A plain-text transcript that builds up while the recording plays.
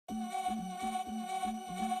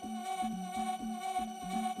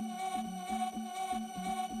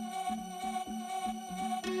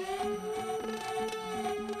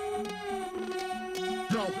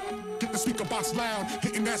speaker box loud,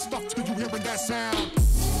 hitting that stuff till you hearing that sound.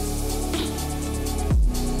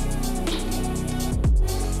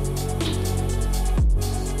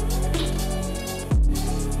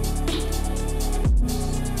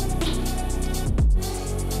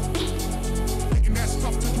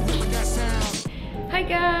 Hi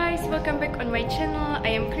guys, welcome back on my channel. I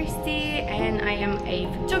am Christy and I am a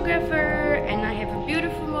photographer and I have a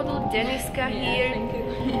beautiful model Denisa here. Thank you.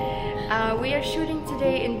 We are shooting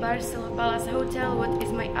today in Barcelo Palace Hotel, what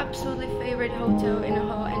is my absolutely favorite hotel in the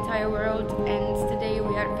whole entire world, and today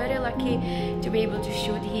we are very lucky to be able to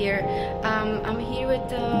shoot here. I'm here with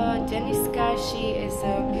Denisa. She is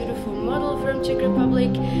a beautiful model from Czech Republic,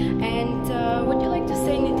 and would you like to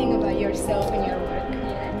say anything about yourself and your work?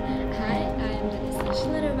 Hi, I'm Denisa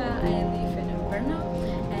Silerova. I live in Brno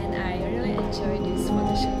and I really enjoy this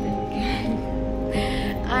Photoshoot.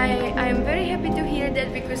 I'm very happy to hear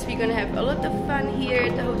that because we're gonna have a lot of fun here.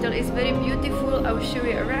 The hotel is very beautiful. I'll show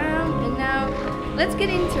you around, and now let's get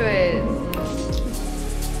into it.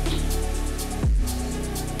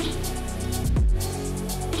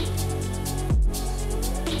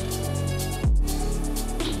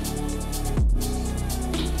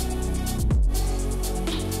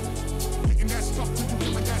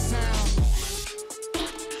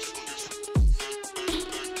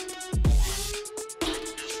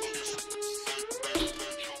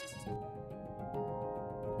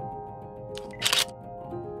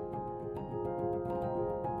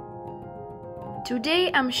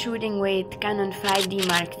 Today I'm shooting with Canon 5D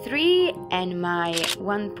Mark III and my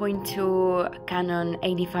 1.2 Canon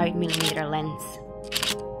 85mm lens.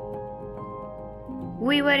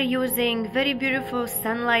 We were using very beautiful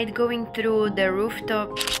sunlight going through the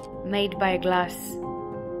rooftop made by glass.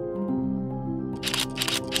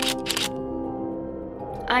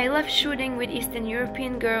 I love shooting with Eastern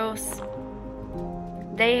European girls.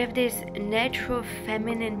 They have this natural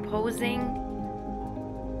feminine posing.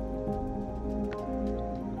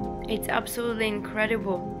 It's absolutely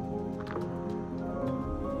incredible.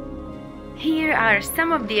 Here are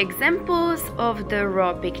some of the examples of the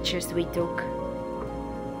raw pictures we took.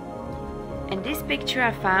 And this picture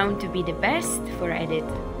I found to be the best for edit.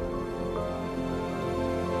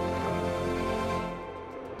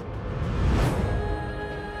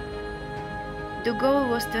 The goal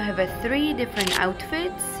was to have 3 different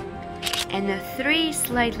outfits and 3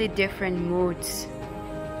 slightly different moods.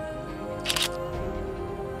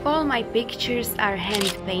 All my pictures are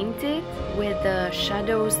hand painted with the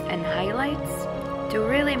shadows and highlights to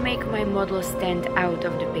really make my model stand out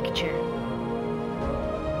of the picture.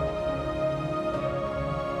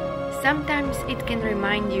 Sometimes it can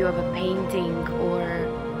remind you of a painting or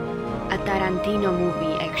a Tarantino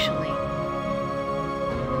movie actually.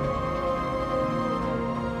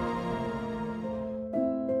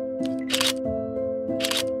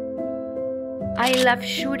 I love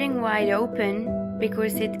shooting wide open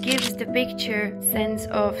because it gives the picture a sense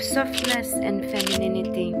of softness and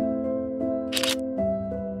femininity.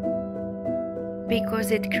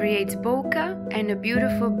 Because it creates bokeh and a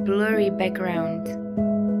beautiful blurry background.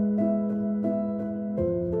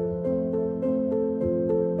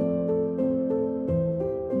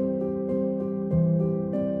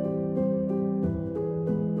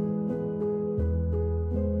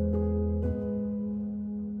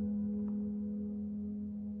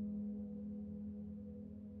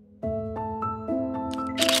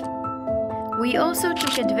 We also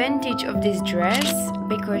took advantage of this dress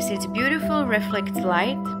because its beautiful reflects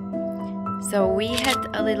light. So we had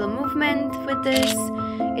a little movement with this.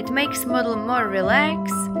 It makes model more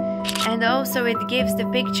relaxed and also it gives the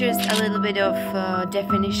pictures a little bit of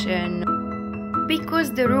definition.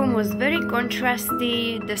 Because the room was very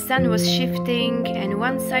contrasty, the sun was shifting and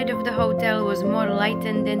one side of the hotel was more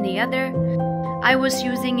lightened than the other, I was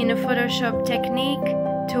using in a Photoshop technique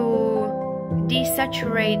to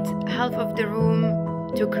desaturate half of the room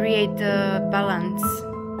to create the balance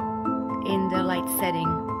in the light setting.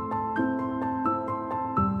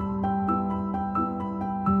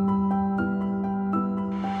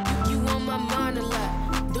 You on my mind a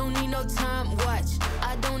lot, don't need no time watch.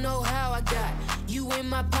 I don't know how I got you in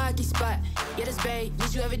my pocket spot. Yeah, that's babe,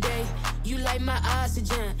 need you every day. You like my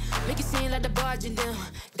oxygen, make it seem like the barging down.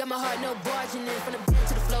 Got my heart no barging in, from the bed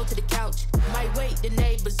to the floor to the couch. Might wake the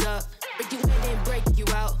neighbors up, break you in then break you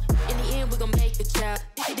out. In the end we gon' make a child,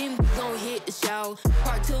 then we gon' hit the show.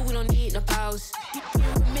 Part 2 we don't need no pause. You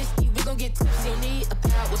with Misty, we gon' get tipsy, don't need a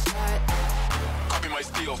power shot. Copy my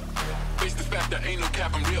steel, face the fact that ain't no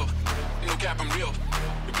cap, I'm real. No cap, I'm real.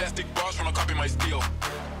 The plastic bars tryna copy my steel.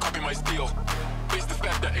 Copy my steel, face the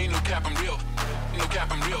fact that ain't no cap, I'm real. No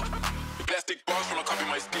cap, I'm real. Plastic bars tryna copy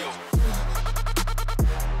my steel.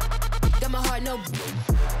 Got my heart no in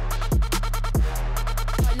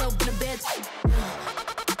the bed.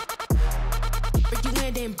 Break you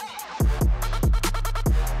in then.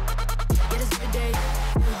 Yeah, this every day.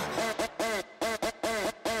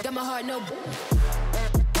 Got my heart no in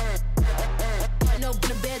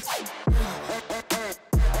the bed.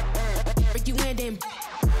 Break you in then.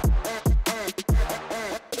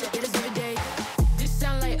 Yeah, this every day. This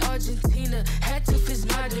sound like Argentina. Had to fist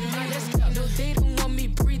my demeanor. No, they don't want me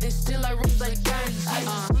breathing. Still I rose like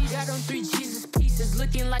Gandhi. Got on 3 Jesus pieces,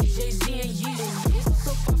 looking like Jay-Z and Yeezy.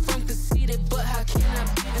 So far from conceited, but how can I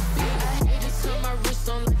be defeated? I hate to turn my wrist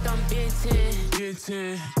on like I'm Ben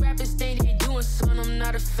 10. Rappers think they doing something, I'm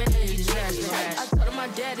not a fan. I told my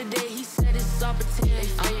dad today, he said it's all pretend.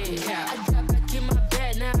 I got back in my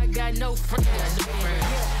bed, now I got no friends.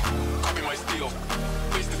 Copy my steel.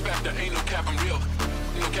 Face the fact that ain't no cap, I'm real.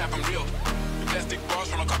 No cap, I'm real. Plastic bars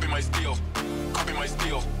tryna copy my steel. Copy my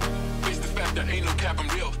steel. Face the fact that ain't no cap, I'm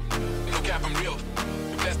real. No cap, I'm real.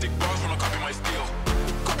 Plastic bars tryna copy my steel.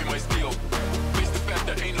 Copy my steel. Face the fact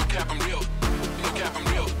that ain't no cap, I'm real. No cap, I'm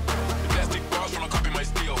real. Plastic bars tryna copy my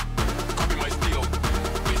steel. Copy my steel.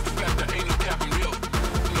 Face the fact that ain't no cap, I'm real.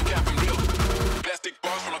 No cap, I'm real. Plastic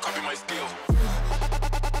bars tryna copy my steel.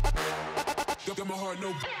 Got my heart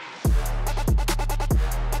no.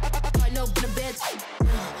 Heart no in the bed.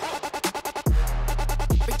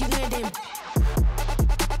 Break you in then.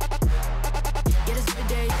 Yeah, this every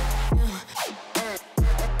day.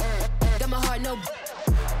 Got my heart no in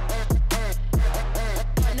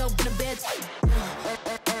the bed.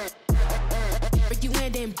 Break you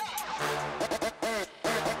in then.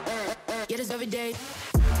 Yeah, this every day.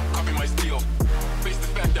 Copy my steel. Face the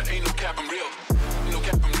fact that ain't no cap, I'm real. No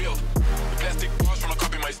cap, I'm real. Plastic bars tryna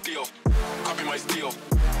copy my steel. Copy my steel.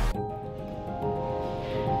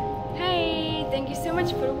 Hey, thank you so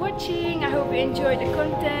much for watching. I hope you enjoyed the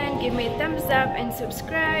content. Give me a thumbs up and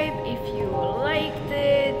subscribe if you liked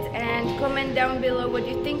it, and comment down below what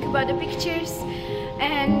you think about the pictures.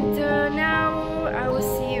 And now I will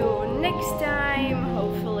see you next time,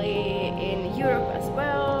 hopefully in Europe as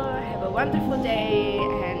well. Have a wonderful day.